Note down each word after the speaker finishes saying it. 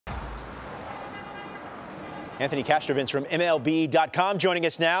Anthony Castrovince from MLB.com joining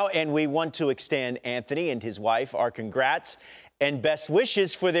us now, and we want to extend Anthony and his wife our congrats and best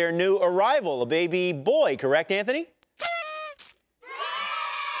wishes for their new arrival, a baby boy, correct, Anthony?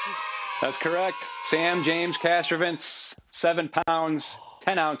 That's correct. Sam James Castrovince, 7 pounds,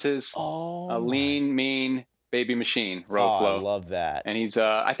 10 ounces, a lean, mean baby machine, Roflo. I love that. And he's,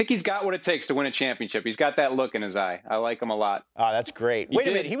 I think he's got what it takes to win a championship. He's got that look in his eye. I like him a lot. Oh, that's great. Wait a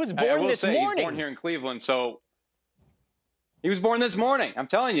minute, he was born this morning. He's born here in Cleveland, so he was born this morning. I'm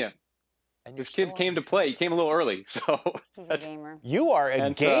telling you. And this kid came to play. He came a little early, so he's a gamer. You are a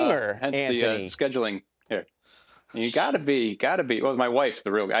gamer, hence Anthony. The scheduling here. You gotta be. Well, my wife's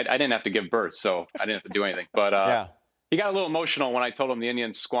the real guy. I didn't have to give birth, so I didn't have to do anything. But yeah. He got a little emotional when I told him the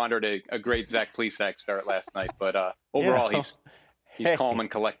Indians squandered a great Zach Plesac start last night. But overall, he's calm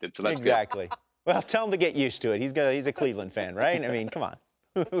and collected, so that's exactly. Good. Well, tell him to get used to it. He's a Cleveland fan, right? I mean, come on.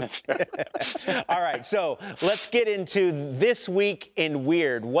 All right, so let's get into this week in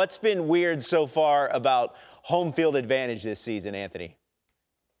weird. What's been weird so far about home field advantage this season, Anthony?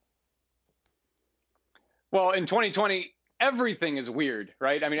 Well, in 2020, everything is weird,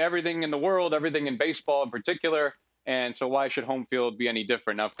 right? I mean, everything in the world, everything in baseball in particular. And so why should home field be any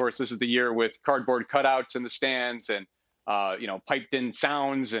different? Now, of course, this is the year with cardboard cutouts in the stands and, piped in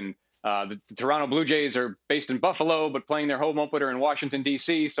sounds. And the Toronto Blue Jays are based in Buffalo, but playing their home opener in Washington,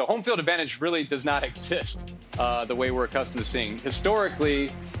 D.C. So home field advantage really does not exist the way we're accustomed to seeing. Historically,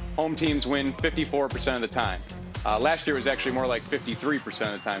 home teams win 54% of the time. Last year was actually more like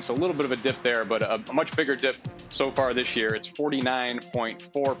 53% of the time. So a little bit of a dip there, but a much bigger dip so far this year. It's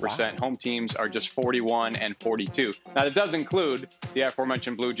 49.4%. Wow. Home teams are just 41 and 42. Now, that does include the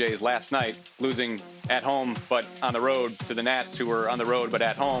aforementioned Blue Jays last night losing at home, but on the road to the Nats, who were on the road, but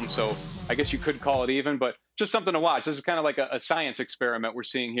at home. So I guess you could call it even, but just something to watch. This is kind of like a science experiment we're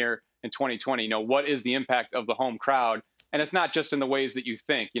seeing here in 2020. What is the impact of the home crowd? And it's not just in the ways that you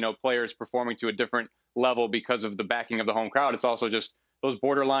think, players performing to a different level because of the backing of the home crowd. It's also just those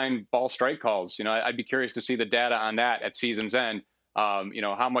borderline ball strike calls. I'd be curious to see the data on that at season's end.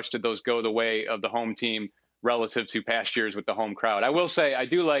 How much did those go the way of the home team relative to past years with the home crowd? I will say I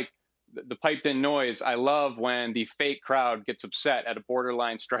do like the piped in noise. I love when the fake crowd gets upset at a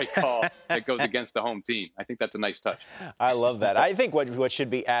borderline strike call that goes against the home team. I think that's a nice touch. I love that. I think what should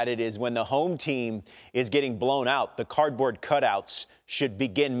be added is when the home team is getting blown out, the cardboard cutouts should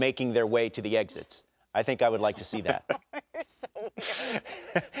begin making their way to the exits. I think I would like to see that. You're so weird.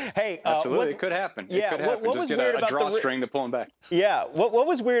 Hey, absolutely, it could happen. Yeah, it could happen. What was weird about a drawstring to pull them back? Yeah, what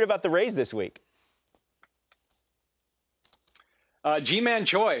was weird about the Rays this week? Ji-Man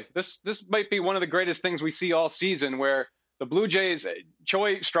Choi. This might be one of the greatest things we see all season, where the Blue Jays,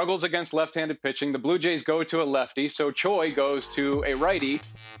 Choi struggles against left-handed pitching. The Blue Jays go to a lefty, so Choi goes to a righty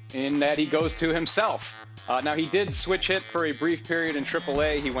in that he goes to himself. Now, he did switch hit for a brief period in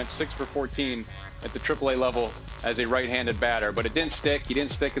AAA. He went 6 for 14 at the AAA level as a right-handed batter, but it didn't stick. He didn't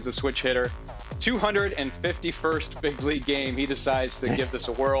stick as a switch hitter. 251st big league game, he decides to give this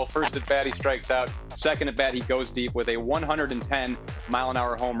a whirl. First at bat, he strikes out. Second at bat, he goes deep with a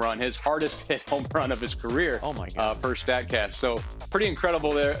 110-mile-an-hour home run, his hardest hit home run of his career. Oh, my God. Per StatCast. So pretty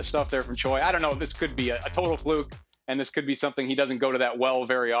incredible stuff there from Choi. I don't know, this could be a total fluke, and this could be something he doesn't go to that well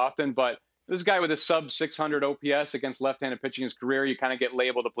very often, but this guy with a sub-600 OPS against left-handed pitching in his career, you kind of get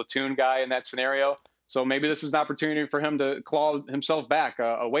labeled a platoon guy in that scenario. So maybe this is an opportunity for him to claw himself back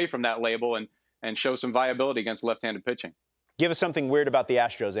away from that label and show some viability against left-handed pitching. Give us something weird about the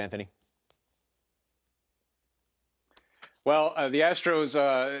Astros, Anthony. Well, the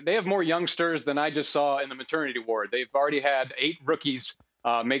Astros, they have more youngsters than I just saw in the maternity ward. They've already had 8 rookies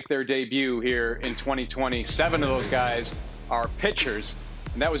make their debut here in 2020. 7 of those guys are pitchers.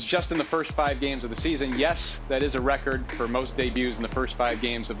 And that was just in the first 5 games of the season. Yes, that is a record for most debuts in the first 5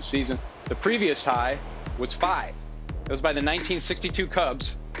 games of the season. The previous high was 5. It was by the 1962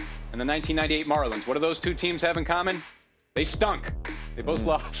 Cubs and the 1998 Marlins. What do those two teams have in common? They stunk. They both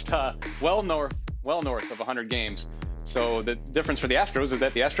lost well north of 100 games. So the difference for the Astros is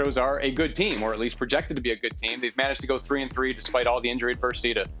that the Astros are a good team, or at least projected to be a good team. They've managed to go 3-3 despite all the injury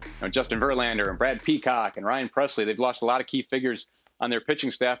adversity to Justin Verlander and Brad Peacock and Ryan Presley. They've lost a lot of key figures on their pitching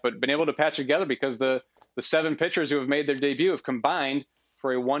staff, but been able to patch together because the 7 pitchers who have made their debut have combined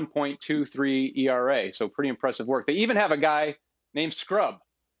for a 1.23 ERA. So pretty impressive work. They even have a guy named Scrub,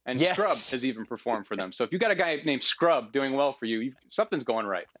 and yes. Scrub has even performed for them. So if you got a guy named Scrub doing well for you, something's going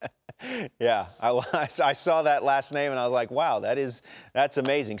right. Yeah, I saw that last name and I was like, wow, that's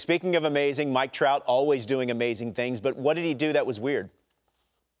amazing. Speaking of amazing, Mike Trout always doing amazing things, but what did he do that was weird?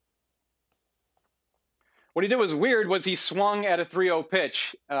 What he did was weird. Was he swung at a 3-0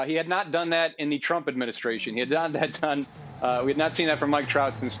 pitch? He had not done that in the Trump administration. He had not that done. We had not seen that from Mike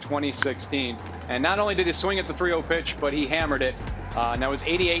Trout since 2016. And not only did he swing at the 3-0 pitch, but he hammered it. And that was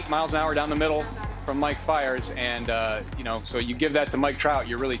 88 miles an hour down the middle from Mike Fiers. And so you give that to Mike Trout,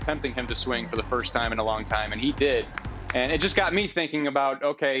 you're really tempting him to swing for the first time in a long time, and he did. And it just got me thinking about,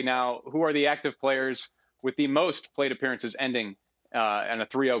 okay, now who are the active players with the most plate appearances ending and a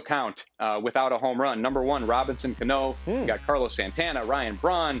 3-0 count without a home run? Number one, Robinson Cano. You got Carlos Santana, Ryan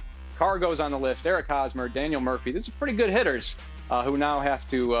Braun, Cargo's on the list, Eric Hosmer, Daniel Murphy. These are pretty good hitters who now have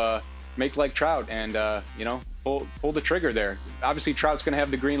to make like Trout and, pull the trigger there. Obviously, Trout's going to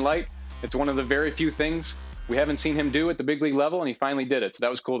have the green light. It's one of the very few things we haven't seen him do at the big league level, and he finally did it. So that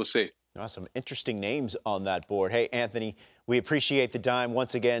was cool to see. Some interesting names on that board. Hey, Anthony, we appreciate the time.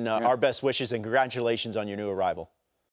 Once again, our best wishes and congratulations on your new arrival.